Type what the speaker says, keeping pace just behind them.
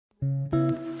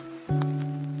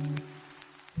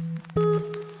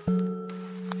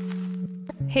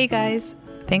Hey guys,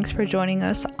 thanks for joining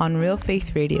us on Real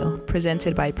Faith Radio,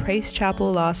 presented by Praise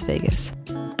Chapel Las Vegas.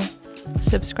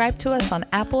 Subscribe to us on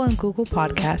Apple and Google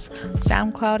Podcasts,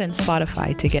 SoundCloud, and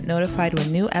Spotify to get notified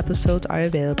when new episodes are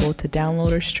available to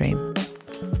download or stream.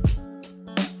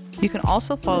 You can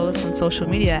also follow us on social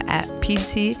media at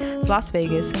PC Las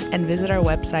Vegas and visit our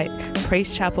website,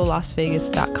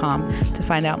 praisechapellasvegas.com, to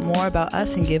find out more about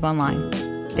us and give online.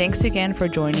 Thanks again for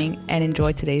joining and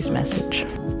enjoy today's message.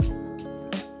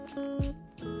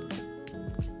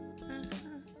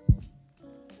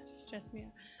 Stress me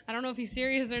out. I don't know if he's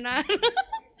serious or not.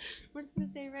 We're just going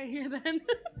to stay right here then.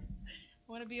 I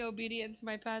want to be obedient to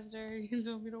my pastor. He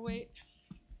told me to wait.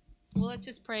 Well, let's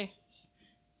just pray.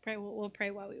 We'll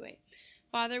pray while we wait.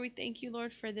 Father, we thank you,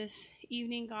 Lord, for this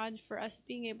evening, God, for us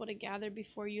being able to gather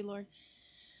before you, Lord.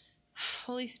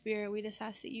 Holy Spirit, we just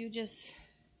ask that you just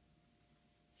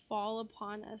fall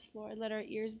upon us, Lord. Let our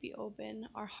ears be open,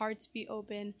 our hearts be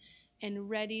open, and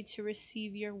ready to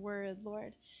receive your word,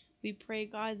 Lord. We pray,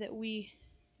 God, that we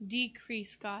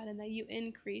decrease, God, and that you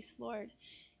increase, Lord,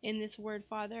 in this word,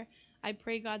 Father. I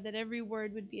pray, God, that every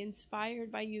word would be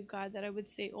inspired by you, God, that I would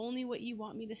say only what you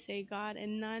want me to say, God,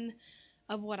 and none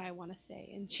of what I want to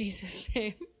say. In Jesus'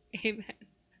 name, amen.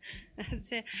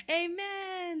 That's it.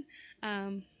 Amen.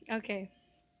 Okay.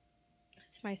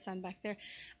 That's my son back there.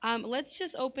 Let's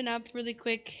just open up really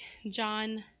quick,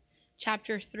 John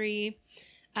chapter 3.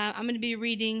 I'm going to be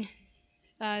reading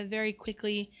very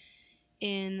quickly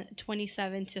in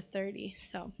 27 to 30.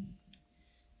 So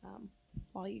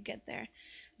while you get there.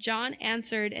 John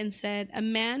answered and said, "A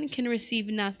man can receive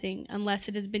nothing unless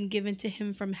it has been given to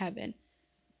him from heaven.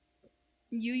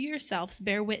 You yourselves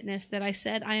bear witness that I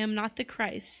said I am not the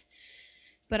Christ,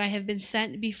 but I have been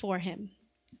sent before him.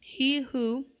 He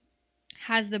who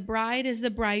has the bride is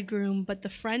the bridegroom, but the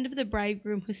friend of the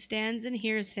bridegroom who stands and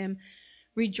hears him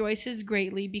rejoices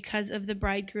greatly because of the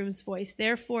bridegroom's voice.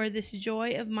 Therefore, this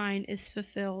joy of mine is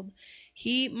fulfilled.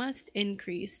 He must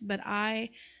increase, but I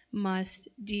must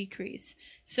decrease."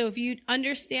 So if you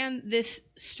understand this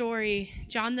story,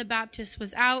 John the Baptist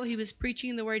was out, he was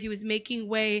preaching the word, he was making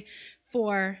way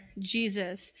for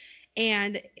Jesus,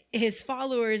 and his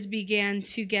followers began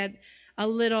to get a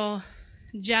little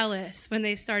jealous when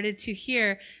they started to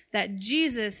hear that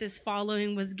Jesus'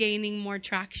 following was gaining more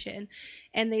traction,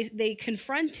 and they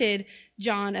confronted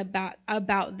John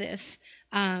about this,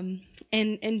 and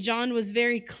John was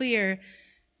very clear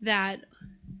that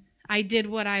I did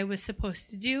what I was supposed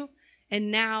to do, and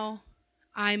now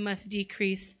I must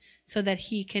decrease so that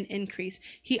he can increase.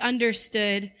 He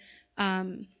understood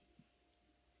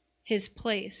his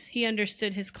place. He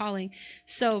understood his calling.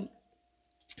 So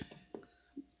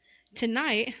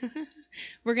tonight,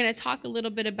 we're going to talk a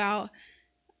little bit about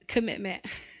commitment.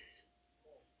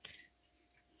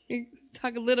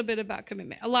 Talk a little bit about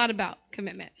commitment. A lot about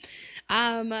commitment.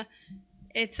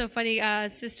 It's so funny.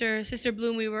 Sister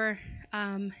Bloom, we were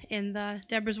in the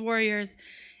Deborah's Warriors,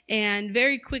 and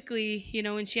very quickly,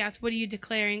 when she asked, "What are you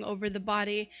declaring over the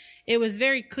body?" it was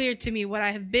very clear to me what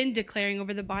I have been declaring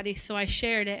over the body, so I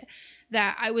shared it,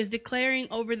 that I was declaring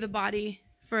over the body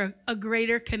for a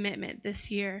greater commitment this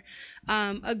year,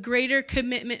 a greater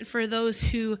commitment for those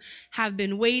who have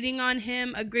been waiting on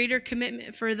him, a greater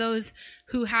commitment for those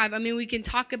who have, we can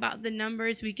talk about the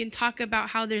numbers, we can talk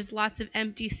about how there's lots of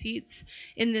empty seats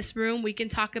in this room, we can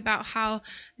talk about how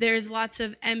there's lots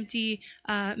of empty,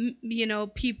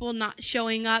 people not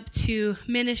showing up to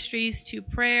ministries, to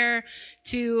prayer,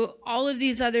 to all of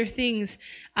these other things,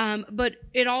 but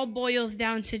it all boils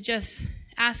down to just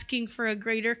asking for a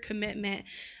greater commitment.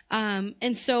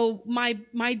 And so my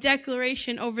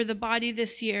declaration over the body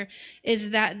this year is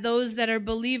that those that are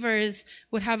believers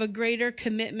would have a greater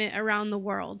commitment around the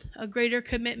world, a greater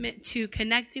commitment to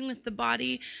connecting with the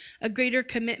body, a greater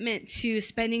commitment to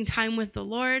spending time with the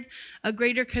Lord, a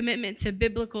greater commitment to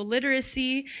biblical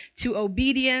literacy, to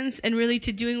obedience, and really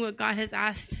to doing what God has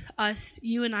asked us,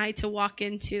 you and I, to walk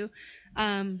into.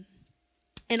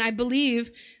 And I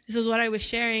believe, this is what I was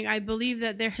sharing, I believe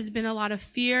that there has been a lot of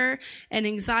fear and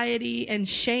anxiety and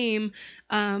shame,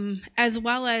 as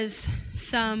well as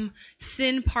some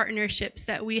sin partnerships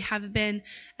that we have been,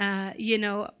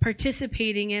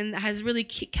 participating in, that has really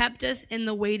kept us in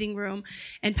the waiting room.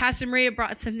 And Pastor Maria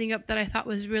brought something up that I thought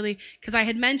was really, because I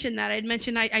had mentioned that.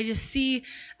 I just see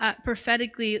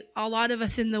prophetically a lot of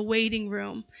us in the waiting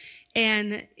room.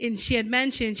 And she had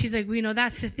mentioned, she's like,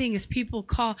 that's the thing, is people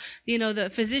call, the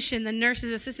physician, the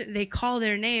nurse's assistant, they call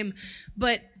their name.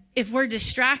 But if we're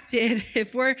distracted,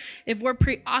 if we're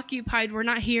preoccupied, we're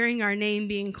not hearing our name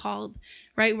being called,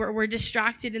 right? We're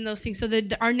distracted in those things. So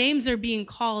our names are being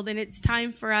called, and it's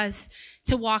time for us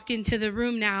to walk into the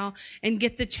room now and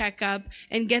get the checkup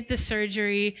and get the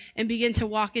surgery and begin to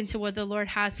walk into what the Lord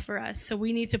has for us. So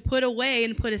we need to put away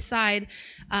and put aside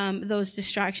those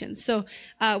distractions. So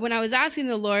when I was asking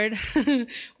the Lord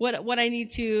what I need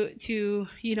to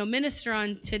minister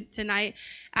on tonight,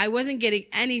 I wasn't getting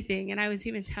anything. And I was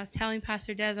telling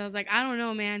Pastor Des, I was like, I don't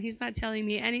know, man. He's not telling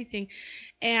me anything.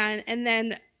 And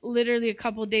then literally a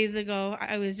couple days ago,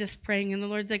 I was just praying, and the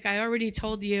Lord's like, I already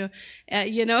told you,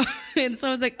 and so I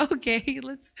was like, okay,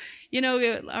 let's,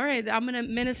 all right, I'm going to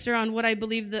minister on what I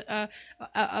believe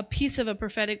a piece of a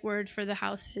prophetic word for the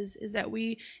house is that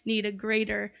we need a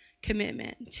greater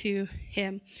commitment to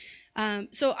Him.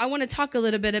 So I want to talk a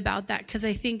little bit about that because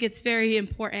I think it's very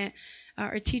important,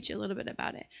 or teach a little bit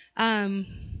about it.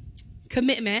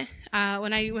 Commitment,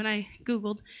 when I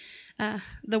Googled,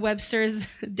 the Webster's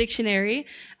dictionary,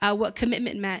 what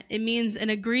commitment meant. It means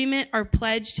an agreement or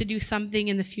pledge to do something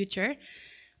in the future,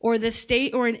 or the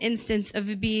state or an instance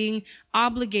of being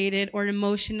obligated or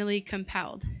emotionally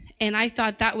compelled. And I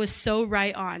thought that was so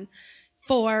right on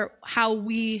for how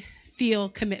we feel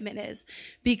commitment is,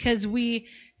 because we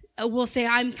will say,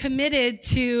 I'm committed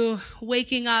to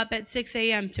waking up at 6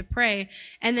 a.m. to pray,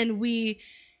 and then we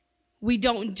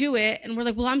don't do it, and we're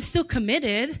like, well, I'm still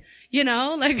committed,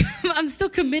 I'm still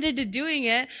committed to doing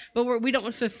it, but we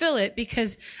don't fulfill it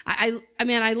because I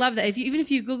love that. Even if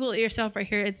you Google it yourself right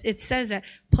here, it says that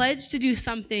pledge to do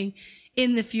something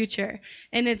in the future.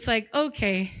 And it's like,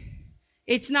 okay,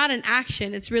 it's not an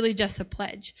action. It's really just a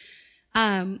pledge.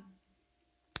 Now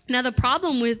the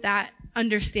problem with that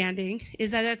understanding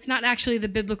is that it's not actually the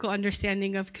biblical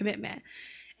understanding of commitment.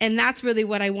 And that's really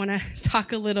what I want to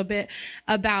talk a little bit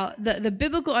about. The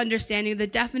biblical understanding, the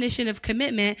definition of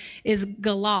commitment is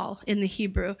galal in the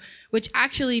Hebrew, which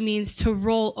actually means to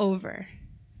roll over.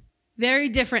 Very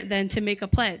different than to make a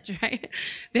pledge, right?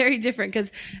 Very different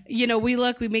because,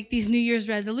 we make these New Year's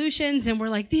resolutions and we're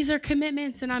like, these are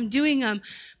commitments and I'm doing them.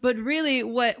 But really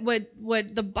what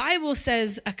the Bible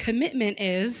says a commitment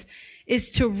is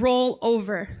to roll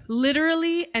over,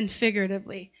 literally and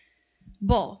figuratively,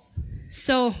 both.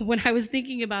 So when I was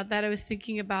thinking about that, I was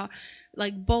thinking about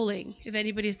like bowling, if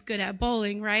anybody's good at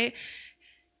bowling, right?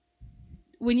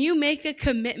 When you make a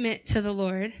commitment to the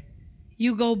Lord,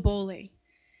 you go bowling.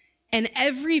 And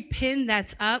every pin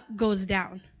that's up goes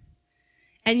down.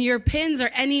 And your pins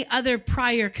are any other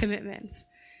prior commitments.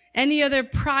 Any other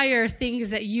prior things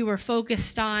that you were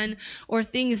focused on, or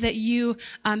things that you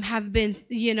have been,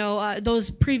 those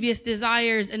previous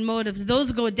desires and motives,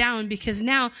 those go down, because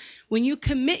now when you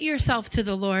commit yourself to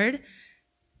the Lord,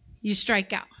 you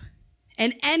strike out.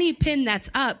 And any pin that's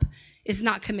up is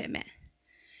not commitment.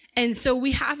 And so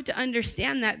we have to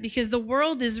understand that, because the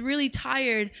world is really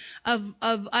tired of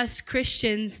us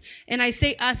Christians. And I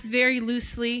say us very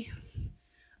loosely,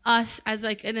 us as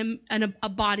like a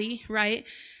body, right?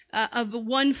 Of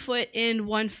 1 foot in,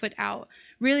 1 foot out.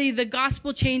 Really, the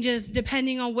gospel changes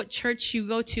depending on what church you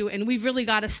go to, and we've really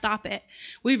got to stop it.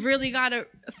 We've really got to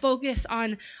focus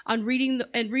on reading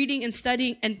and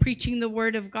studying and preaching the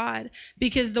word of God,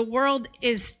 because the world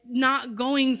is not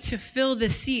going to fill the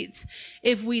seats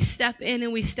if we step in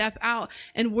and we step out,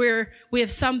 and we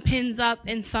have some pins up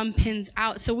and some pins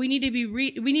out. So we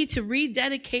need to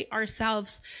rededicate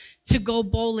ourselves to go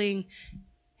bowling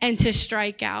and to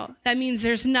strike out. That means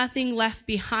there's nothing left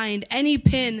behind. Any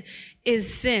pin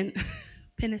is sin.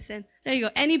 Pin is sin. There you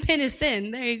go. Any pin is sin.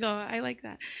 There you go. I like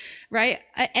that. Right?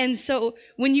 And so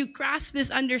when you grasp this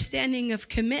understanding of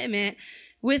commitment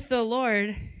with the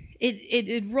Lord,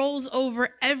 it rolls over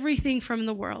everything from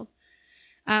the world.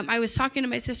 I was talking to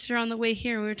my sister on the way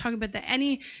here, and we were talking about that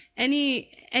any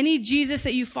Jesus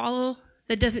that you follow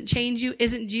that doesn't change you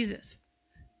isn't Jesus.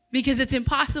 Because it's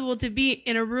impossible to be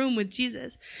in a room with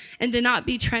Jesus and to not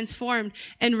be transformed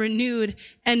and renewed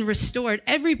and restored.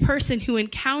 Every person who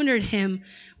encountered him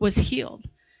was healed.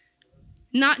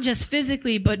 Not just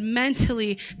physically, but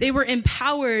mentally. They were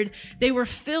empowered. They were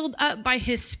filled up by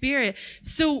his spirit.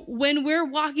 So when we're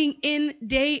walking in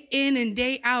and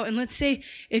day out, and let's say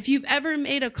if you've ever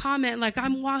made a comment like,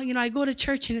 I'm walking, I go to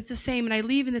church and it's the same, and I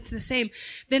leave and it's the same,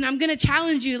 then I'm going to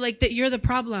challenge you like that you're the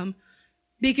problem,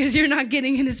 because you're not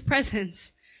getting in his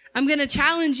presence. I'm going to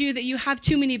challenge you that you have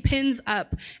too many pins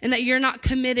up and that you're not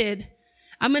committed.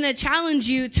 I'm going to challenge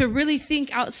you to really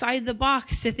think outside the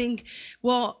box, to think,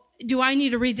 well, do I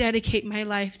need to rededicate my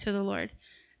life to the Lord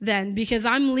then? Because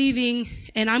I'm leaving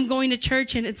and I'm going to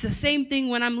church, and it's the same thing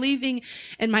when I'm leaving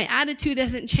and my attitude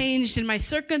hasn't changed and my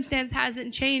circumstance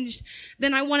hasn't changed.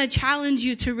 Then I want to challenge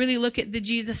you to really look at the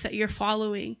Jesus that you're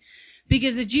following.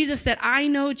 because the Jesus that I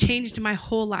know changed my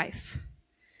whole life.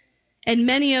 And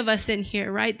many of us in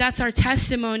here, right? That's our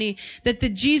testimony, that the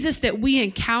Jesus that we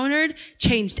encountered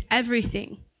changed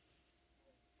everything.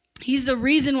 He's the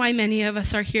reason why many of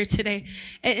us are here today.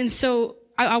 And so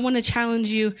I want to challenge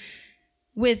you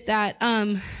with that.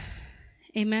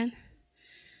 Amen?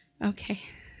 Okay.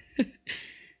 All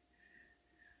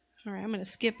right, I'm going to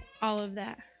skip all of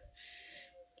that.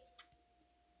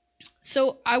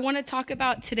 So I want to talk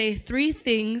about today 3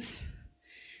 things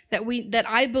that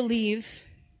I believe,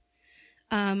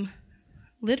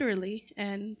 literally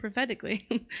and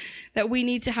prophetically, that we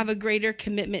need to have a greater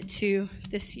commitment to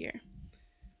this year.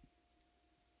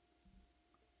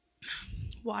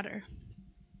 Water.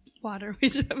 We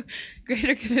should have a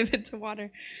greater commitment to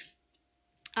water.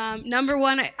 Number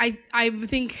 1, I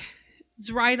think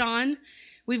it's right on.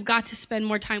 We've got to spend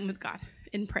more time with God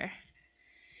in prayer.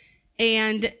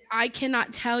 And I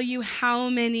cannot tell you how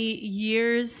many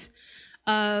years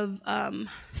of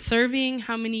serving,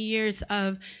 how many years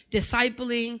of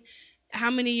discipling, how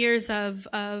many years of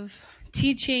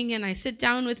teaching, and I sit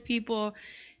down with people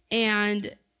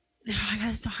and they're like, I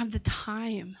just don't have the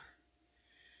time.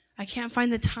 I can't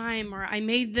find the time, or I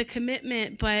made the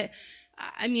commitment, but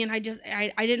I mean, I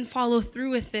didn't follow through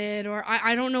with it, or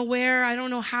I don't know where, I don't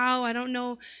know how, I don't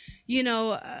know,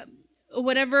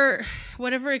 whatever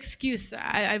excuse.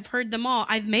 I've heard them all.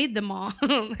 I've made them all.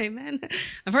 Amen.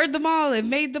 I've heard them all. I've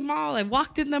made them all. I've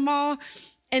walked in them all.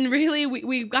 And really,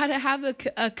 we've got to have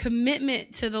a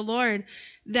commitment to the Lord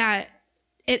and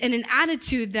an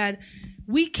attitude that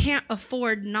we can't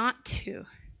afford not to.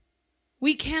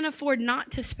 We can't afford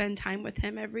not to spend time with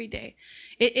him every day.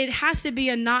 It has to be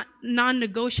a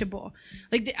non-negotiable.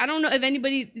 Like, I don't know if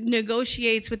anybody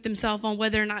negotiates with themselves on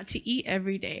whether or not to eat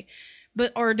every day,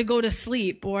 or to go to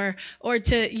sleep, or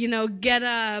to, get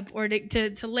up, or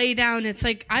to lay down. It's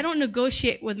like, I don't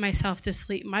negotiate with myself to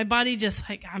sleep. My body just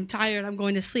like, I'm tired, I'm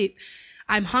going to sleep.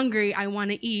 I'm hungry, I want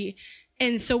to eat.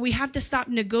 And so we have to stop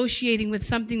negotiating with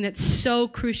something that's so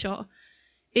crucial.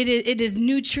 It is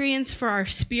nutrients for our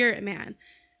spirit, man.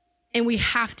 And we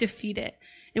have to feed it.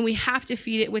 And we have to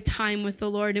feed it with time with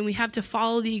the Lord. And we have to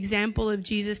follow the example of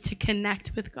Jesus to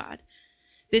connect with God.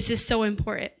 This is so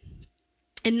important.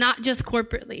 And not just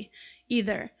corporately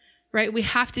either, right? We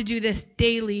have to do this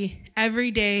daily,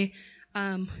 every day,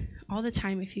 all the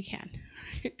time if you can.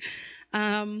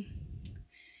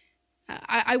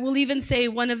 I will even say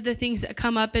one of the things that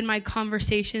come up in my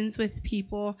conversations with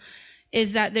people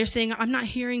is that they're saying, I'm not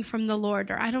hearing from the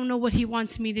Lord, or I don't know what he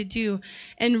wants me to do.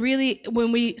 And really,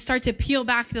 when we start to peel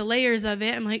back the layers of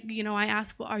it, I'm like, I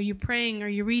ask, well, are you praying? Are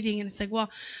you reading? And it's like, well,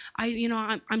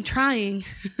 I'm trying.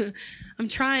 I'm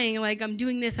trying, like, I'm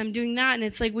doing this, I'm doing that. And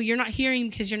it's like, well, you're not hearing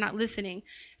because you're not listening.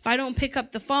 If I don't pick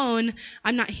up the phone,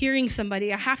 I'm not hearing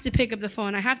somebody. I have to pick up the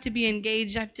phone. I have to be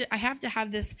engaged. I have to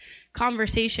have this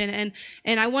conversation.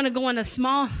 And I want to go on a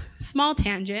small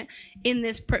tangent in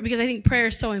this because I think prayer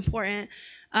is so important.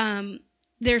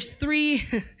 There's 3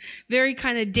 very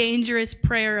kind of dangerous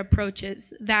prayer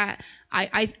approaches that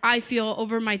I feel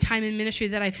over my time in ministry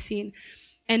that I've seen.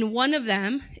 And one of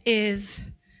them is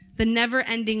the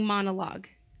never-ending monologue.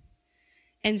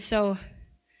 And so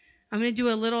I'm going to do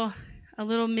a little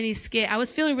mini skit. I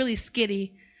was feeling really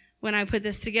skitty when I put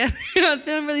this together. I was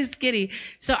feeling really skitty.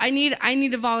 So I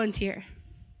need a volunteer.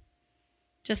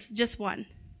 Just one.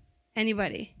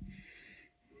 Anybody?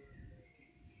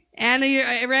 Anna,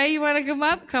 Ray, you want to come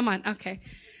up? Come on. Okay.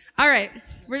 All right.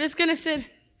 We're just going to sit.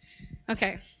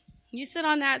 Okay. You sit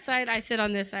on that side. I sit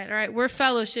on this side. All right. We're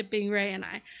fellowshipping, Ray and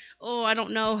I. Oh, I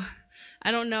don't know.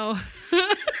 I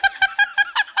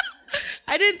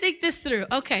didn't think this through.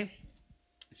 Okay.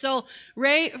 So,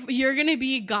 Ray, you're going to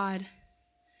be God.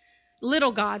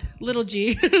 Little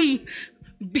G.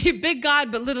 Big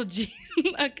God, but little G.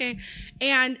 Okay.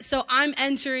 And so I'm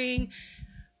entering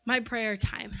my prayer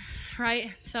time,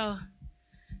 right? So,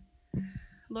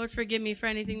 Lord, forgive me for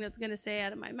anything that's going to say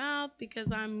out of my mouth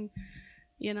because I'm,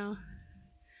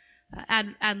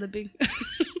 ad-libbing.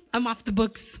 I'm off the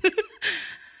books.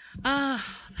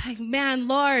 Man,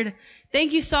 Lord,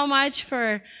 thank you so much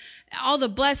for all the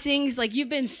blessings. Like, you've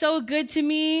been so good to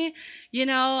me.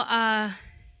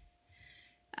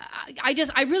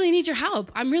 I really need your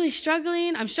help. I'm really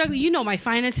struggling. You know my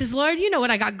finances, Lord. You know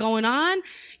what I got going on.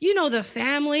 You know the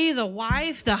family, the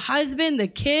wife, the husband, the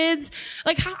kids.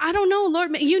 Like, I don't know,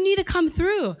 Lord. You need to come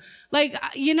through. Like,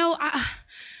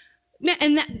 man,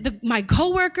 and my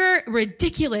coworker,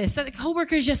 ridiculous. That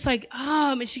coworker is just like,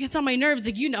 and she gets on my nerves.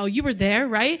 Like, you were there,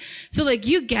 right? So like,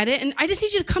 you get it. And I just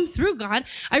need you to come through, God.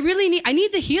 I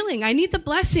need the healing. I need the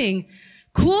blessing.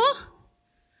 Cool?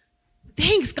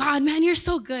 Thanks, God, man. You're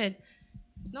so good.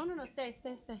 No, stay.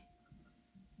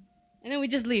 And then we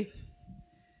just leave.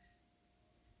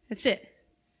 That's it.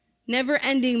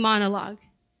 Never-ending monologue.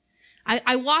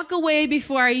 I walk away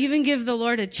before I even give the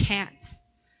Lord a chance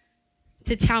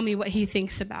to tell me what he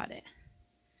thinks about it.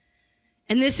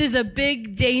 And this is a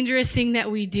big, dangerous thing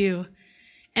that we do.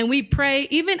 And we pray.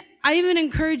 I even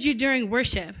encourage you during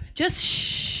worship. Just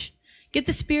shh. Get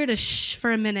the spirit of shh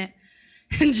for a minute.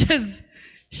 And just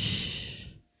shh.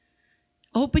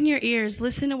 Open your ears.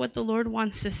 Listen to what the Lord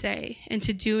wants to say and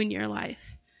to do in your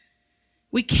life.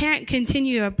 We can't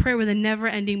continue a prayer with a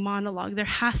never-ending monologue. There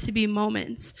has to be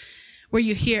moments where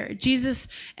you hear Jesus.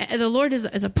 The Lord is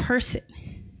a person.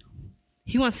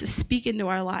 He wants to speak into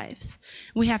our lives.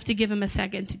 We have to give him a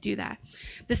second to do that.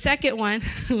 The second one,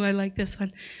 I like this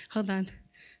one. Hold on.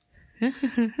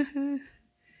 I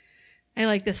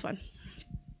like this one.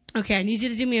 Okay, I need you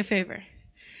to do me a favor.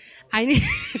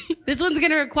 This one's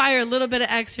going to require a little bit of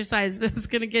exercise, but it's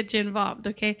going to get you involved,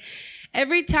 okay?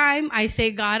 Every time I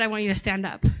say God, I want you to stand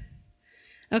up.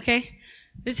 Okay?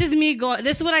 This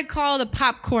is what I call the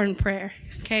popcorn prayer,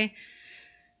 okay?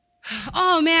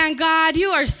 Oh man, God,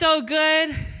 you are so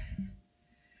good.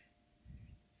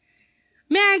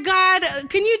 Man, God,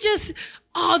 can you just,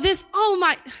 oh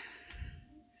my.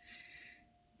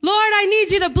 Lord, I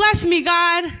need you to bless me,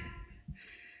 God.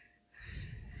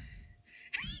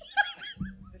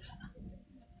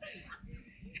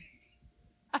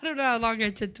 I don't know how long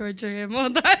I should torture him.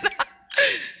 Hold on.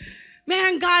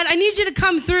 Man, God, I need you to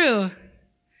come through.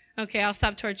 Okay, I'll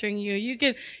stop torturing you. You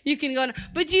can go.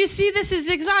 But do you see, this is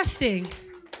exhausting.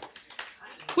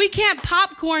 We can't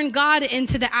popcorn God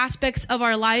into the aspects of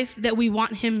our life that we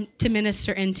want him to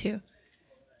minister into.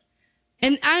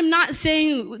 And I'm not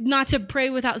saying not to pray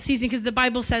without ceasing, because the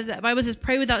Bible says that. The Bible says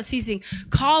pray without ceasing.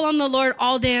 Call on the Lord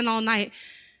all day and all night.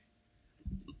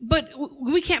 But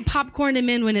we can't popcorn him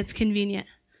in when it's convenient.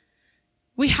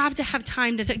 We have to have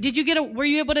time to were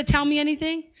you able to tell me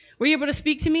anything? Were you able to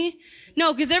speak to me?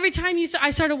 No, because every time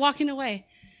I started walking away.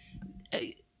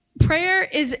 Prayer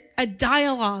is a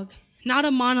dialogue, not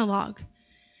a monologue.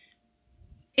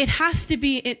 It has to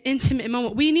be an intimate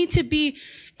moment. We need to be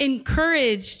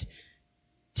encouraged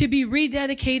to be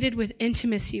rededicated with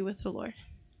intimacy with the Lord.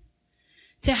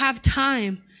 To have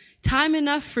time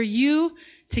enough for you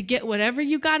to get whatever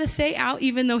you got to say out,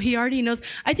 even though he already knows.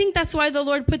 I think that's why the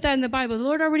Lord put that in the Bible. The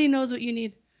Lord already knows what you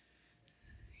need.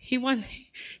 He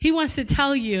wants to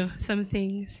tell you some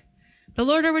things. The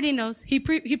Lord already knows. He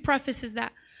prefaces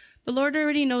that. The Lord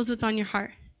already knows what's on your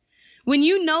heart. When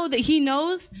you know that he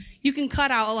knows, you can cut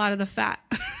out a lot of the fat.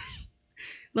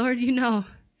 Lord, you know,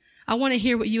 I want to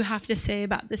hear what you have to say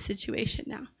about this situation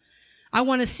now. I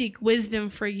want to seek wisdom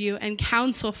for you and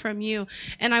counsel from you.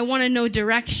 And I want to know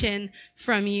direction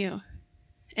from you.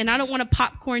 And I don't want to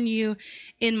popcorn you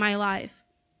in my life.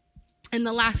 And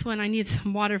the last one, I need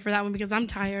some water for that one because I'm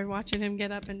tired watching him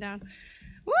get up and down.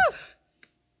 Woo!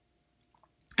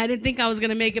 I didn't think I was going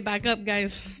to make it back up,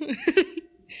 guys.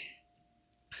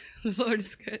 The Lord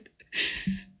is good.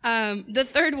 The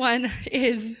third one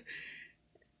is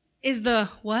the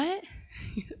what?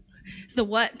 It's the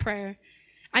what prayer.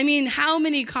 I mean, how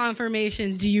many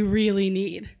confirmations do you really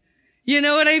need? You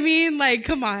know what I mean? Like,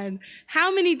 come on.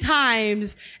 How many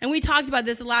times, and we talked about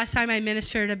this the last time I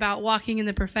ministered about walking in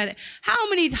the prophetic. How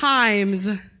many times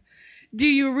do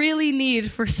you really need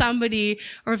for somebody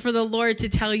or for the Lord to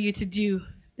tell you to do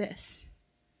this?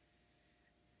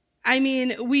 I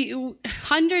mean,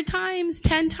 100 times,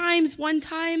 10 times, 1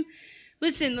 time.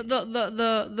 Listen,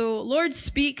 the Lord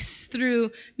speaks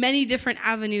through many different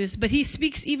avenues, but he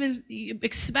speaks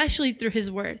especially through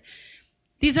his word.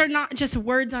 These are not just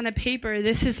words on a paper.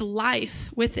 This is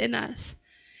life within us.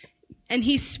 And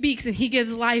he speaks and he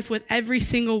gives life with every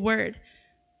single word.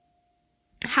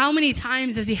 How many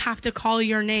times does he have to call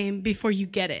your name before you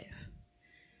get it?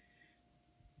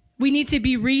 We need to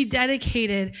be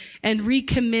rededicated and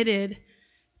recommitted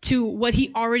to what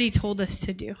he already told us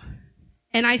to do.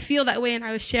 And I feel that way, and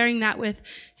I was sharing that with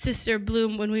Sister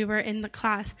Bloom when we were in the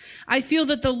class. I feel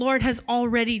that the Lord has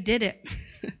already did it.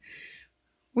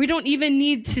 We don't even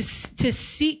need to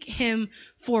seek him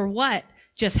for what,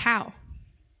 just how.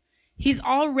 He's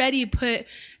already put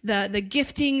the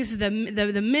giftings,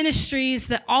 the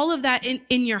ministries, all of that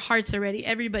in your hearts already,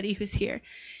 everybody who's here.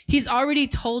 He's already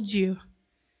told you.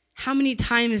 How many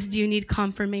times do you need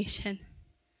confirmation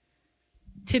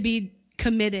to be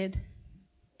committed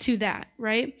to that,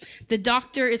 right? The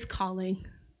doctor is calling.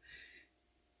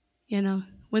 You know,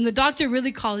 when the doctor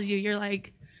really calls you, you're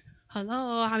like,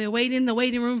 hello, I've been waiting in the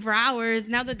waiting room for hours.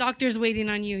 Now the doctor's waiting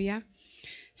on you, yeah?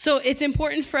 So it's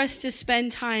important for us to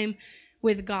spend time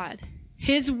with God.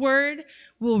 His word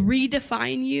will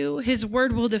redefine you. His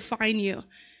word will define you.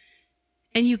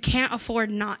 And you can't afford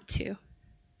not to.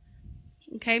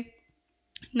 Okay?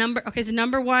 So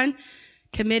number one,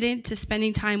 committed to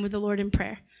spending time with the Lord in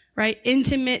prayer, right?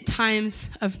 Intimate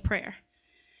times of prayer.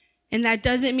 And that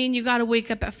doesn't mean you got to wake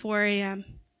up at 4 a.m.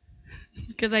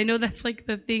 Because I know that's like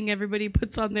the thing everybody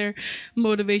puts on their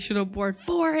motivational board,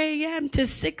 4 a.m. to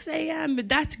 6 a.m. But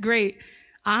that's great.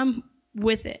 I'm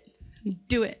with it.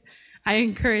 Do it. I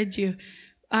encourage you.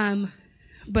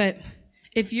 But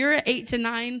if you're at 8 to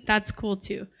 9, that's cool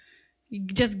too. You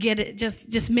just get it.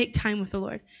 Just make time with the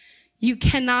Lord. You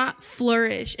cannot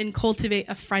flourish and cultivate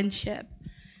a friendship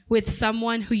with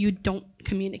someone who you don't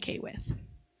communicate with.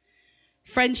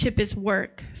 Friendship is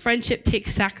work. Friendship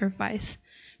takes sacrifice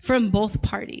from both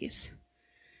parties.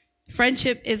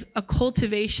 Friendship is a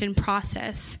cultivation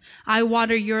process. I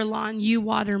water your lawn, you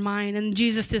water mine, and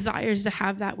Jesus desires to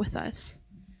have that with us.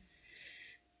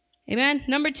 Amen.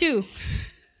 Number 2.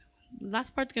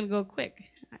 Last part's going to go quick.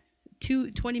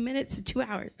 20 minutes to 2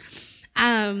 hours.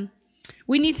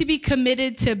 We need to be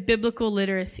committed to biblical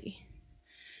literacy.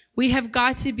 We have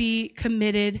got to be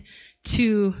committed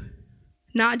to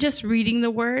not just reading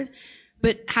the word,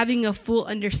 but having a full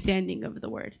understanding of the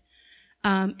word,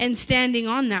 and standing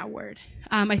on that word.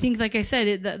 I think, like I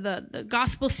said, the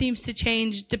gospel seems to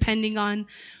change depending on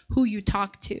who you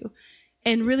talk to.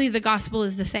 And really, the gospel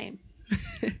is the same.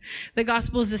 The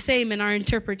gospel is the same, and our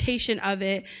interpretation of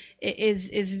it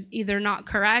is either not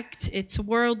correct, it's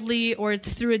worldly, or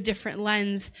it's through a different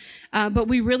lens. But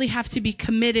we really have to be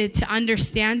committed to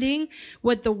understanding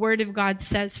what the Word of God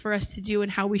says for us to do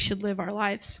and how we should live our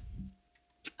lives.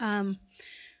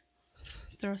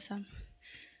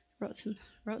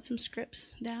 Wrote some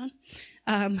scripts down.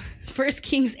 1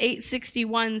 Kings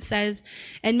 8:61 says,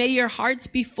 "And may your hearts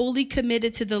be fully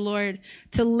committed to the Lord,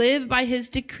 to live by his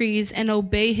decrees and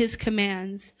obey his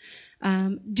commands."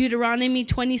 Deuteronomy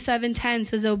 27:10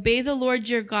 says, "Obey the Lord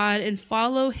your God and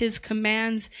follow his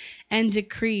commands and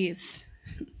decrees."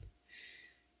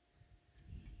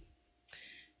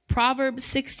 Proverbs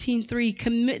 16:3,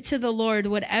 "Commit to the Lord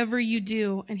whatever you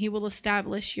do, and he will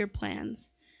establish your plans."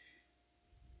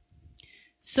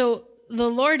 So the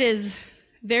Lord is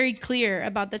very clear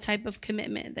about the type of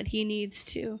commitment that he needs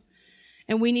to.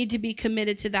 And we need to be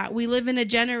committed to that. We live in a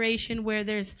generation where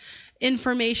there's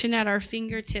information at our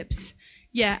fingertips.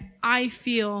 Yet I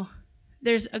feel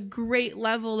there's a great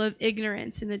level of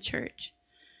ignorance in the church.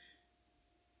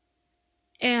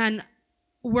 And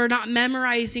we're not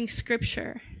memorizing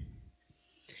scripture.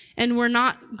 And we're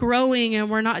not growing and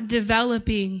we're not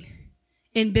developing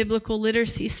in biblical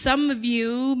literacy. Some of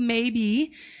you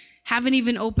maybe haven't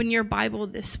even opened your Bible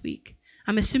this week.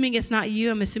 I'm assuming it's not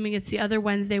you. I'm assuming it's the other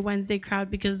Wednesday crowd,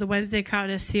 because the Wednesday crowd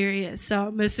is serious. So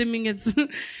I'm assuming it's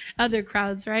other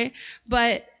crowds, right?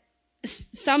 But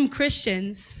some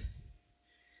Christians,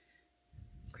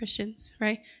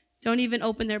 right, don't even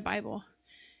open their Bible.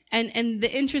 And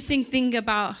the interesting thing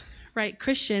about, right,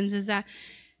 Christians is that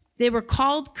they were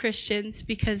called Christians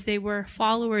because they were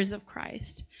followers of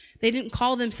Christ. They didn't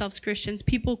call themselves Christians.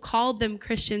 People called them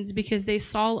Christians because they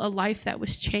saw a life that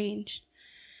was changed.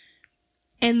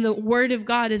 And the Word of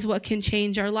God is what can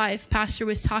change our life. Pastor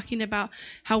was talking about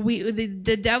how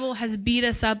the devil has beat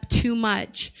us up too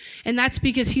much. And that's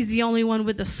because he's the only one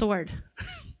with a sword.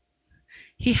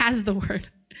 He has the Word.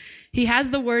 He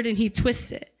has the Word and he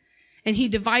twists it. And he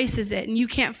devices it. And you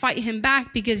can't fight him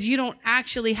back because you don't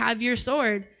actually have your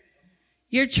sword.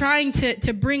 You're trying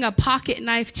to bring a pocket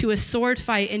knife to a sword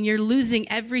fight, and you're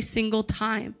losing every single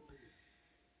time.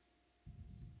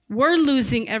 We're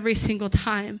losing every single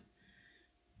time.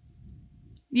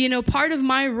 You know, part of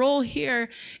my role here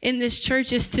in this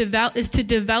church is to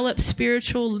develop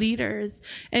spiritual leaders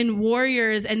and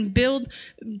warriors and build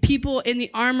people in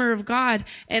the armor of God.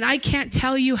 And I can't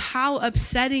tell you how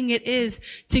upsetting it is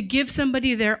to give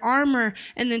somebody their armor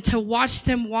and then to watch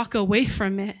them walk away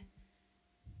from it.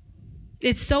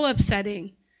 It's so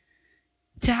upsetting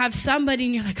to have somebody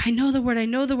and you're like, I know the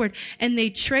word. And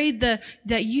they trade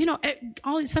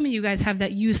some of you guys have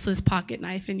that useless pocket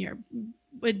knife in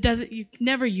you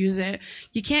never use it.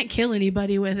 You can't kill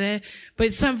anybody with it.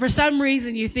 But for some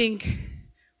reason you think,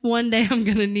 one day I'm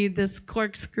going to need this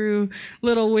corkscrew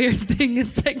little weird thing.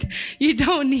 It's like, you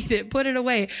don't need it. Put it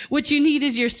away. What you need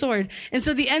is your sword. And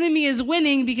so the enemy is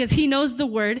winning because he knows the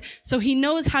word. So he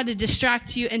knows how to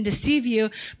distract you and deceive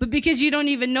you. But because you don't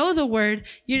even know the word,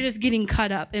 you're just getting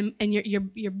cut up and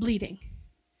you're bleeding.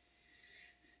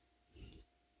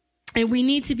 And we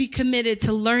need to be committed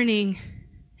to learning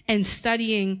and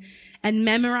studying and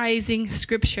memorizing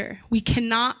scripture. We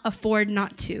cannot afford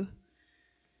not to.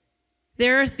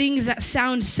 There are things that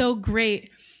sound so great.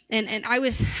 And I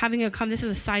was having this is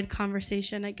a side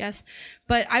conversation, I guess,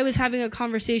 but I was having a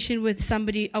conversation with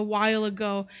somebody a while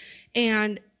ago,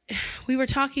 and we were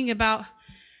talking about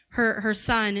her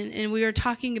son, and we were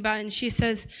talking about, and she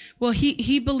says, well,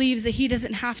 he believes that he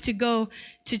doesn't have to go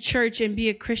to church and be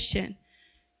a Christian.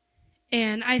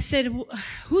 And I said,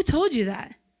 who told you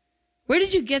that? Where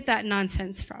did you get that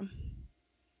nonsense from?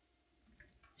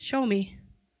 Show me.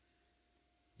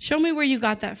 Show me where you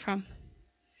got that from.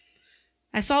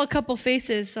 I saw a couple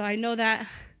faces, so I know that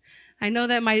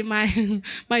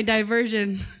my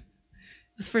diversion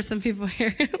was for some people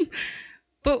here.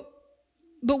 But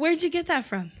where'd you get that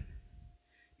from?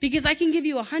 Because I can give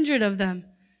you 100 of them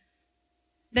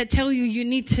that tell you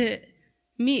need to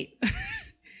meet,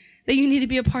 that you need to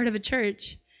be a part of a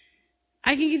church.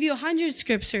 I can give you 100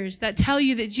 scriptures that tell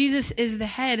you that Jesus is the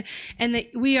head and that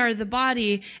we are the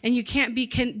body, and you can't be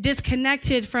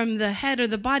disconnected from the head or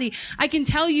the body. I can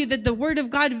tell you that the Word of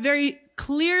God very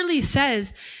clearly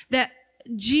says that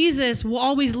Jesus will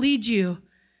always lead you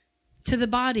to the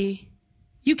body.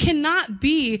 You cannot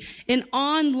be an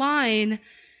online...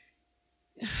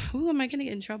 Ooh, am I going to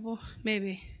get in trouble?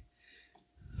 Maybe.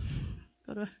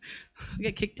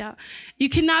 Get kicked out. You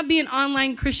cannot be an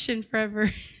online Christian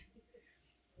forever.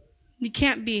 You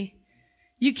can't be.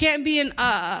 You can't be and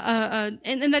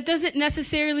that doesn't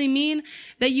necessarily mean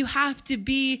that you have to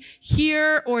be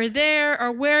here or there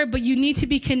or where, but you need to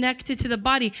be connected to the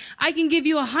body. I can give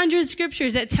you 100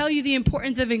 scriptures that tell you the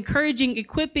importance of encouraging,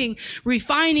 equipping,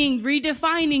 refining,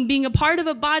 redefining, being a part of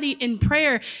a body in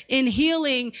prayer, in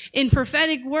healing, in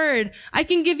prophetic word. I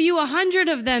can give you 100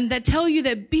 of them that tell you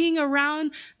that being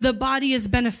around the body is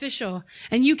beneficial.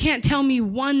 And you can't tell me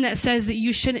one that says that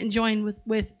you shouldn't join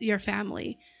with your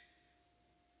family.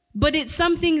 But it's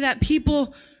something that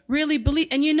people really believe.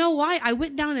 And you know why? I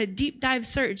went down a deep dive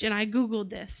search and I Googled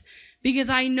this because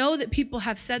I know that people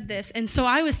have said this. And so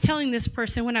I was telling this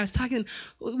person when I was talking to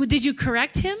them, did you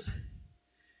correct him?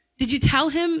 Did you tell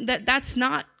him that that's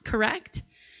not correct?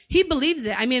 He believes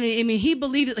it. I mean, he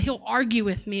believes it. He'll argue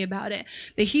with me about it,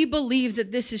 that he believes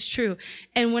that this is true.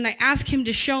 And when I ask him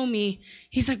to show me,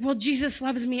 he's like, well, Jesus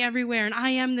loves me everywhere and I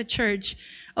am the church.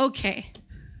 Okay.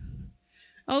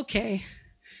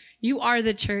 You are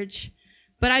the church.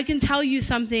 But I can tell you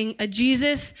something, a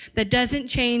Jesus that doesn't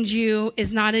change you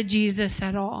is not a Jesus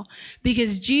at all.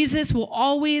 Because Jesus will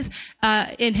always,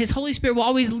 and his Holy Spirit will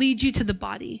always lead you to the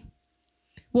body.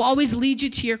 Will always lead you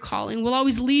to your calling. Will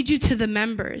always lead you to the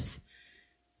members.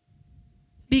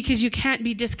 Because you can't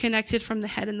be disconnected from the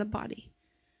head and the body.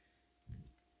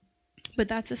 But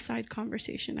that's a side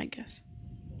conversation, I guess.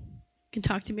 You can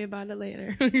talk to me about it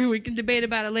later. We can debate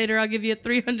about it later. I'll give you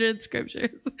 300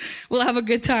 scriptures. We'll have a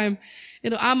good time.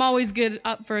 I'm always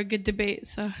up for a good debate,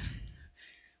 so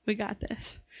we got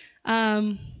this.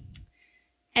 And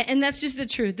that's just the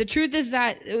truth. The truth is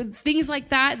that things like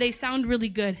that, they sound really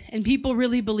good, and people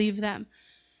really believe them.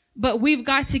 But we've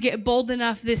got to get bold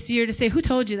enough this year to say, who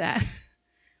told you that?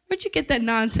 Where'd you get that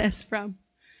nonsense from?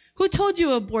 Who told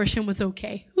you abortion was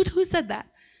okay? Who said that?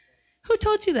 Who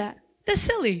told you that? That's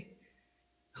silly.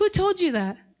 Who told you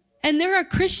that? And there are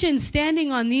Christians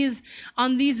standing on these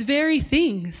very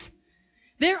things.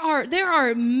 There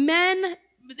are men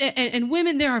and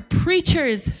women, there are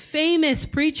preachers, famous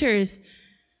preachers,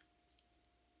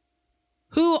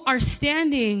 who are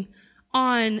standing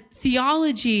on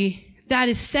theology that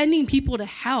is sending people to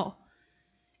hell.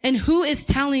 And who is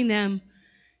telling them,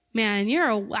 man, you're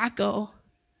a wacko.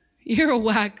 You're a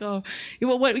wacko.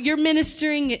 What you're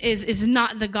ministering is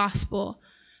not the gospel.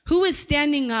 Who is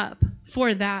standing up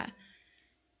for that?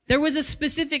 There was a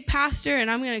specific pastor,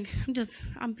 and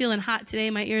I'm feeling hot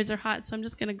today. My ears are hot, so I'm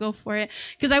just going to go for it.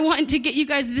 Because I wanted to get you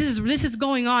guys, this is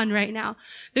going on right now.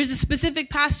 There's a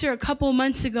specific pastor a couple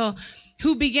months ago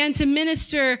who began to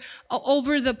minister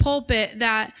over the pulpit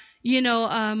that,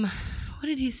 what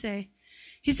did he say?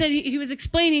 He said he was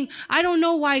explaining, I don't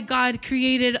know why God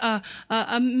created a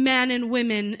man and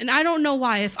women, and I don't know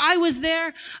why. If I was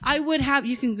there, I would have,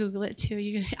 you can Google it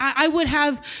too. I would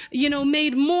have,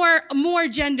 made more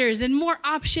genders and more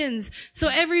options so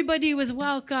everybody was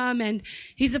welcome. And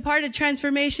he's a part of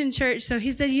Transformation Church. So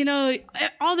he said,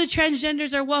 all the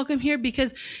transgenders are welcome here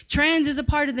because trans is a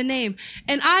part of the name.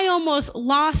 And I almost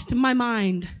lost my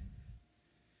mind.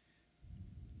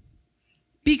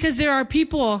 Because there are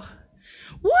people,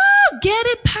 woo! Get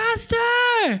it,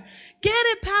 pastor! Get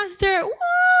it, pastor!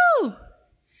 Woo!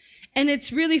 And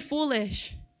it's really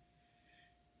foolish.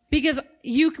 Because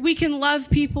we can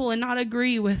love people and not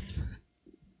agree with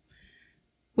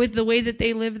the way that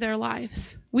they live their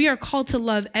lives. We are called to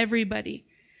love everybody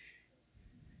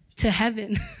to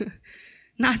heaven.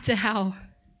 not to hell.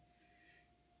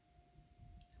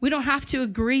 We don't have to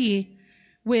agree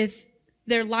with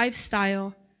their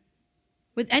lifestyle,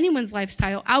 with anyone's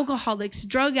lifestyle, alcoholics,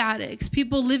 drug addicts,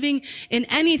 people living in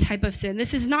any type of sin.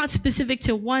 This is not specific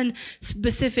to one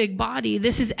specific body.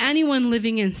 This is anyone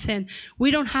living in sin.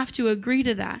 We don't have to agree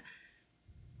to that.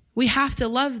 We have to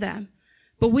love them.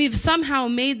 But we've somehow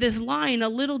made this line a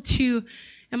little too,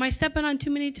 am I stepping on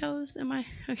too many toes? Am I?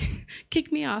 Okay.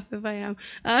 Kick me off if I am.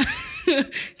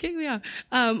 Kick me off.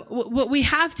 We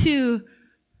have to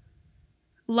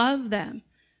love them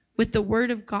with the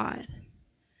word of God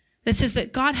that says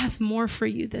that God has more for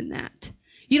you than that.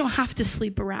 You don't have to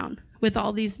sleep around with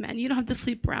all these men. You don't have to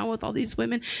sleep around with all these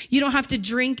women. You don't have to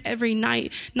drink every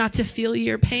night not to feel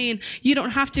your pain. You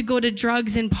don't have to go to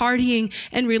drugs and partying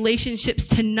and relationships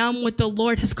to numb what the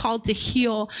Lord has called to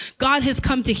heal. God has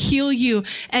come to heal you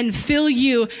and fill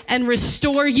you and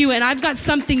restore you. And I've got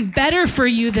something better for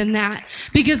you than that,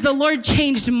 because the Lord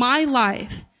changed my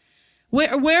life.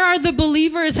 Where are the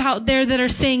believers out there that are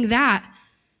saying that?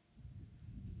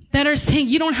 That are saying,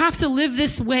 you don't have to live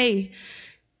this way.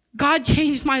 God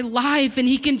changed my life and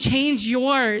he can change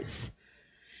yours.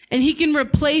 And he can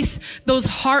replace those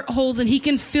heart holes and he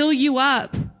can fill you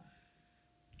up.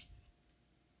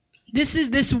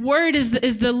 This word is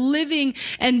the living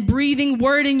and breathing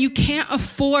word, and you can't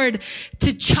afford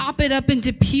to chop it up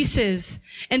into pieces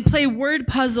and play word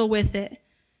puzzle with it.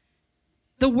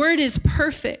 The word is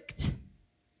perfect.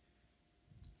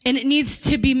 And it needs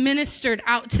to be ministered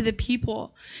out to the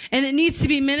people. And it needs to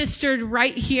be ministered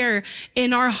right here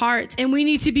in our hearts. And we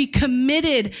need to be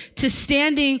committed to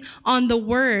standing on the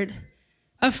word,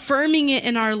 affirming it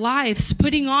in our lives,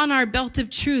 putting on our belt of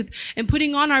truth and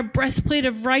putting on our breastplate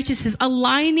of righteousness,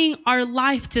 aligning our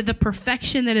life to the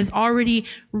perfection that is already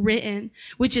written,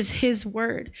 which is his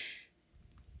word.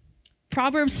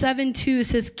 Proverbs 7:2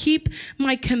 says, keep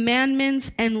my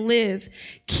commandments and live,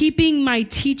 keeping my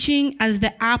teaching as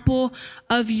the apple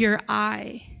of your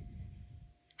eye.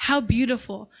 How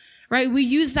beautiful, right? We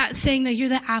use that saying that you're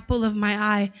the apple of my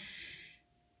eye.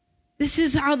 This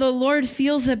is how the Lord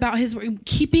feels about his word.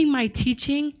 Keeping my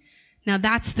teaching, now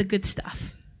that's the good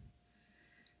stuff.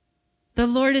 The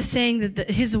Lord is saying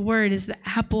that his word is the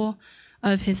apple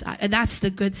of his eye. That's the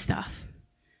good stuff.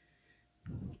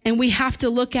 And we have to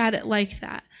look at it like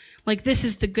that. Like, this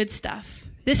is the good stuff.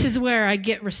 This is where I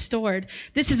get restored.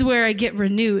 This is where I get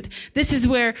renewed. This is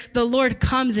where the Lord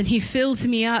comes and he fills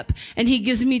me up and he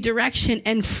gives me direction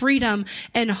and freedom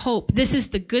and hope. This is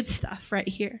the good stuff right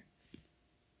here.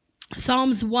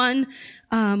 Psalms 1,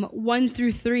 1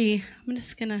 through 3. I'm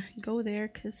just going to go there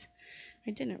because I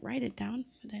didn't write it down,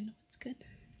 but I know it's good.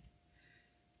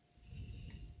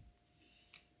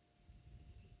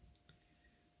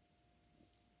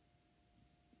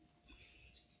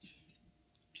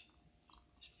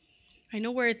 I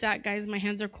know where it's at, guys. My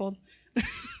hands are cold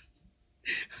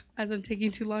as I'm taking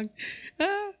too long.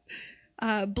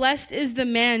 Blessed is the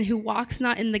man who walks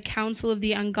not in the counsel of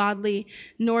the ungodly,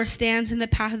 nor stands in the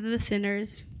path of the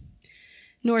sinners,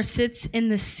 nor sits in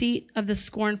the seat of the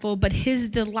scornful, but his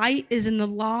delight is in the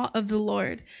law of the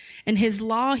Lord, and his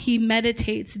law he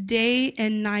meditates day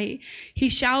and night. He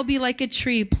shall be like a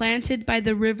tree planted by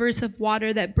the rivers of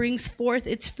water that brings forth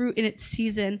its fruit in its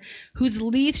season, whose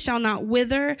leaf shall not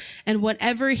wither, and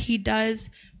whatever he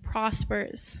does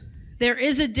prospers. There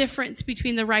is a difference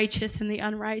between the righteous and the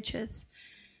unrighteous,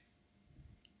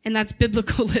 and that's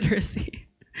biblical literacy.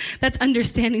 That's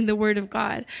understanding the word of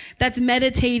God. That's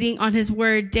meditating on his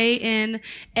word day in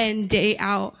and day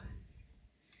out.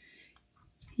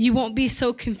 You won't be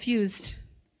so confused.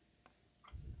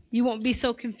 You won't be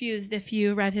so confused if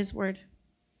you read his word.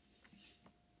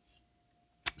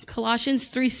 Colossians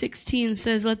 3:16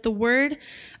 says, let the word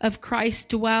of Christ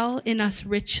dwell in us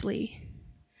richly.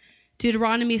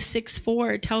 Deuteronomy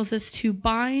 6:4 tells us to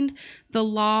bind the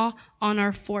law on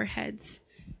our foreheads,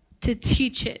 to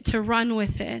teach it, to run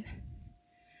with it.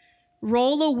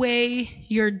 Roll away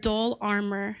your dull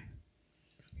armor.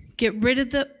 Get rid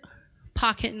of the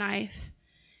pocket knife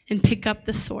and pick up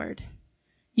the sword.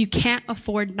 You can't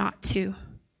afford not to.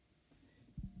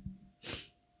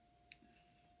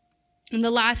 And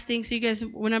the last thing, so you guys,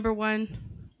 number one,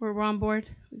 we're on board.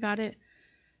 We got it.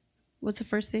 What's the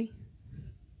first thing?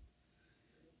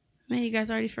 Man, you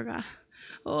guys already forgot.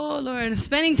 Oh, Lord,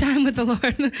 spending time with the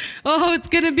Lord. Oh, it's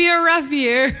going to be a rough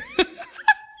year.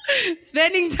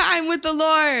 Spending time with the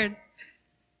Lord,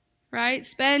 right?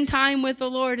 Spend time with the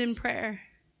Lord in prayer.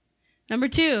 Number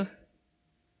 2,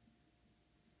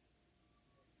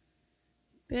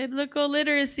 biblical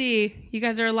literacy. You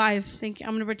guys are alive. Thank you.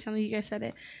 I'm going to pretend you guys said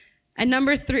it. And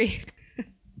number 3,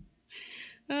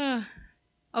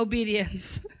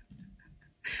 Obedience.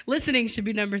 Listening should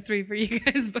be number 3 for you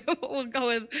guys, but we'll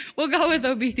go with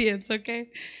obedience, okay?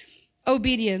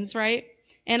 Obedience, right?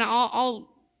 And I'll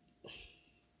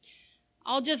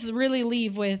just really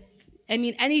leave with,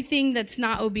 anything that's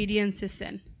not obedience is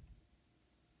sin.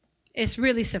 It's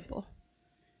really simple.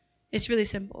 It's really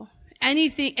simple.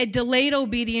 A delayed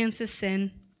obedience is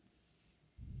sin.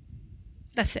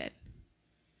 That's it.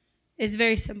 It's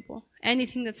very simple.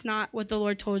 Anything that's not what the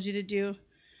Lord told you to do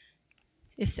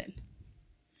is sin.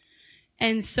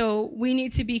 And so we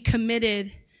need to be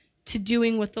committed to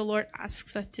doing what the Lord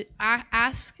asks us to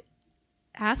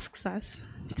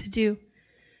do,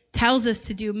 tells us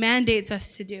to do, mandates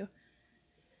us to do.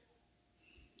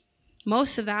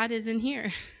 Most of that is in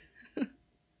here.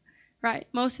 Right?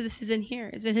 Most of this is in here.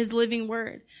 It's in his living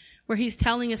word, where he's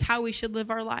telling us how we should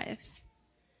live our lives.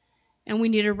 And we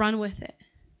need to run with it.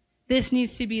 This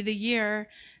needs to be the year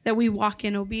that we walk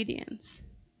in obedience.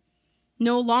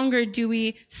 No longer do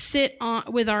we sit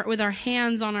with our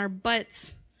hands on our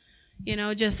butts,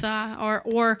 just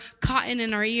or cotton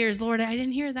in our ears. Lord, I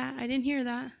didn't hear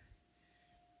that.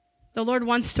 The Lord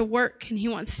wants to work and he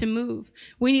wants to move.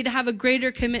 We need to have a greater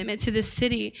commitment to this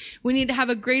city. We need to have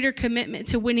a greater commitment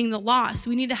to winning the lost.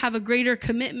 We need to have a greater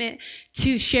commitment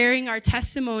to sharing our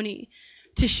testimony,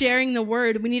 to sharing the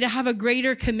word. We need to have a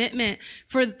greater commitment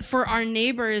for our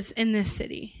neighbors in this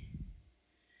city.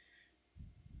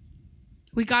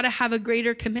 We got to have a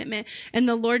greater commitment, and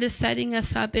the Lord is setting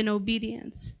us up in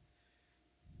obedience.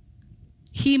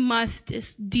 We must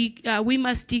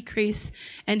decrease,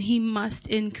 and he must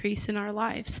increase in our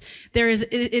lives.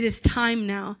 It is time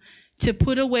now to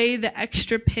put away the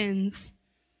extra pins,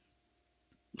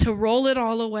 to roll it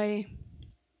all away,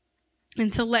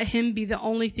 and to let him be the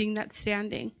only thing that's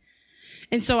standing.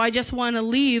 And so I just want to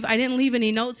leave. I didn't leave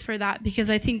any notes for that because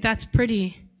I think that's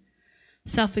pretty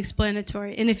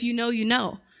self-explanatory. And if you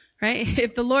know, right?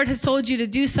 If the Lord has told you to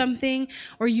do something,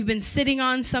 or you've been sitting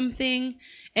on something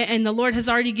and the Lord has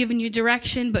already given you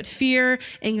direction, but fear,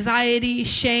 anxiety,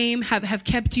 shame have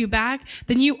kept you back,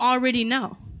 then you already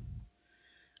know.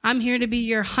 I'm here to be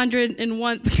your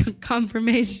 101th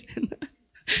confirmation.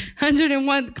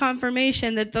 101th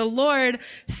confirmation that the Lord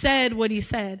said what he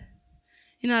said.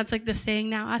 It's like the saying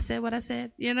now, I said what I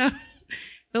said, The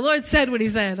Lord said what he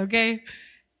said, okay?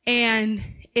 And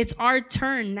it's our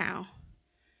turn now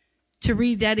to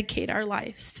rededicate our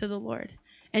lives to the Lord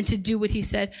and to do what he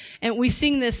said. And we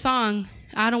sing this song,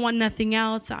 I don't want nothing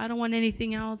else. I don't want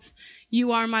anything else.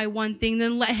 You are my one thing.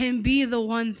 Then let him be the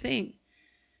one thing.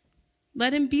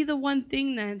 Let him be the one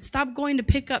thing then. Stop going to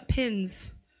pick up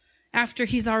pins after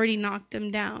he's already knocked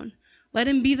them down. Let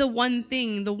him be the one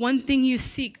thing you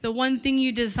seek, the one thing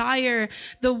you desire,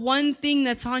 the one thing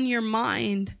that's on your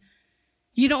mind.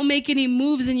 You don't make any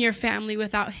moves in your family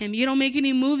without him. You don't make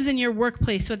any moves in your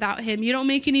workplace without him. You don't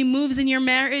make any moves in your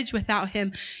marriage without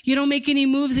him. You don't make any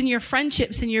moves in your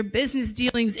friendships, in your business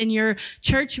dealings, in your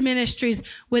church ministries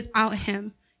without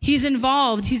him. He's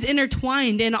involved. He's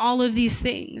intertwined in all of these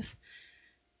things.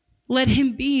 Let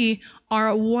him be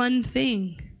our one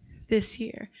thing this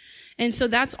year. And so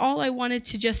that's all I wanted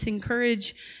to just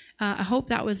encourage. I hope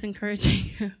that was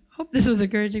encouraging. Hope this was an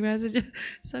encouraging message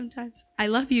sometimes. I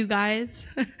love you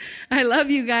guys. I love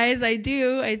you guys. I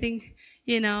do. I think,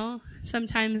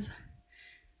 sometimes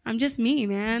I'm just me,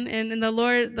 man. And the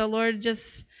Lord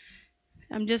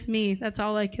I'm just me. That's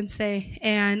all I can say.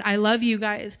 And I love you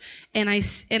guys. And I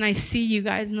see you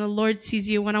guys, and the Lord sees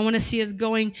you. And I want to see us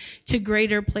going to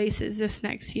greater places this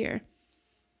next year.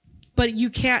 But you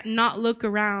can't not look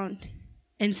around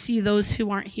and see those who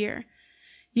aren't here.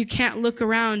 You can't look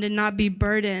around and not be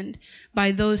burdened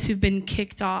by those who've been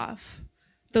kicked off,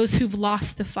 those who've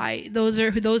lost the fight, those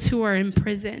who are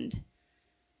imprisoned.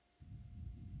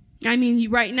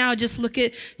 Right now, just look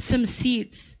at some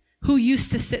seats. Who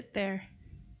used to sit there?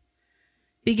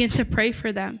 Begin to pray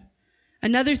for them.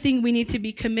 Another thing we need to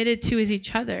be committed to is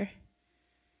each other.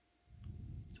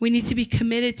 We need to be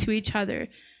committed to each other.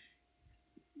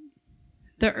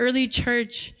 The early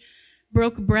church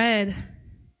broke bread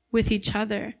with each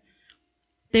other.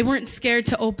 They weren't scared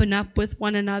to open up with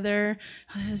one another.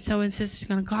 Oh, so and sister's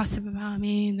going to gossip about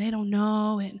me, and they don't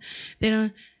know, and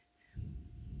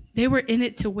they were in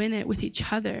it to win it with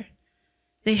each other.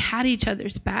 They had each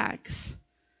other's backs.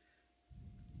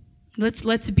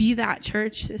 Let's be that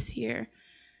church this year,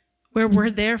 where we're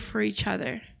there for each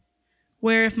other.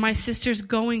 Where if my sister's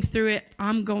going through it,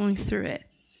 I'm going through it.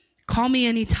 Call me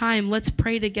anytime. Let's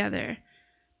pray together.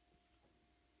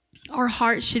 Our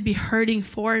hearts should be hurting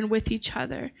for and with each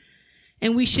other.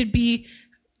 And we should be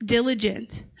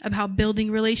diligent about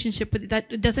building relationship with it. That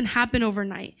it doesn't happen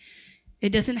overnight. It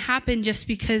doesn't happen just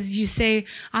because you say,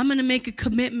 I'm going to make a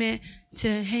commitment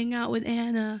to hang out with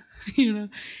Anna,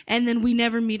 and then we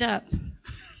never meet up.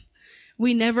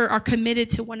 We never are committed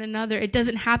to one another. It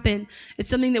doesn't happen. It's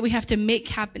something that we have to make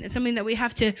happen. It's something that we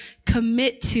have to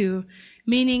commit to,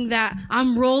 meaning that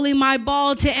I'm rolling my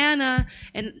ball to Anna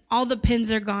and all the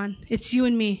pins are gone. It's you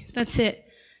and me. That's it.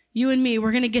 You and me,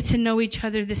 we're going to get to know each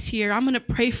other this year. I'm going to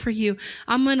pray for you.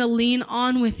 I'm going to lean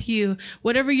on with you.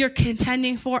 Whatever you're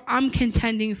contending for, I'm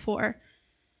contending for.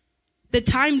 The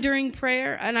time during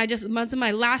prayer, and that's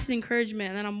my last encouragement,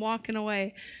 and then I'm walking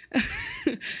away.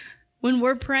 When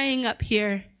we're praying up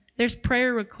here, there's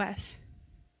prayer requests.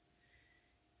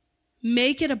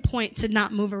 Make it a point to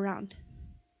not move around.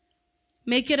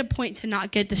 Make it a point to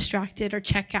not get distracted or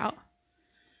check out.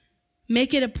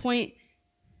 Make it a point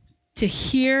to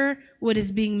hear what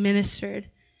is being ministered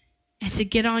and to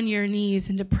get on your knees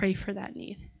and to pray for that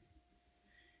need.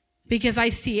 Because I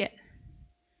see it.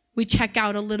 We check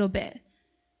out a little bit.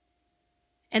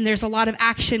 And there's a lot of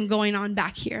action going on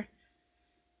back here.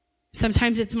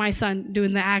 Sometimes it's my son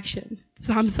doing the action.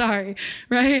 So I'm sorry,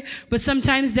 right? But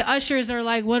sometimes the ushers are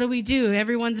like, what do we do?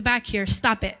 Everyone's back here.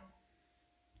 Stop it.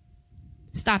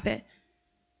 Stop it.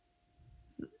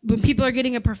 When people are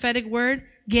getting a prophetic word,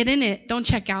 get in it. Don't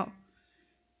check out.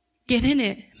 Get in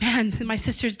it. Man, my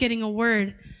sister's getting a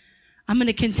word. I'm going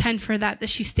to contend for that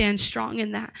she stands strong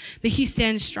in that he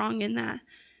stands strong in that.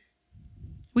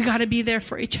 We got to be there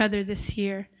for each other this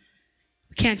year.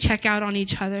 We can't check out on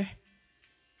each other.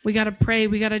 We got to pray.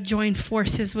 We got to join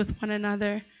forces with one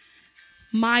another.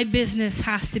 My business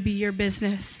has to be your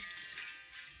business.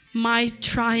 My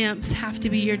triumphs have to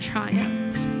be your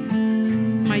triumphs.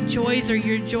 My joys are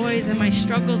your joys and my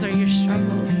struggles are your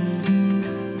struggles.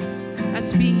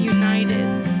 That's being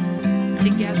united.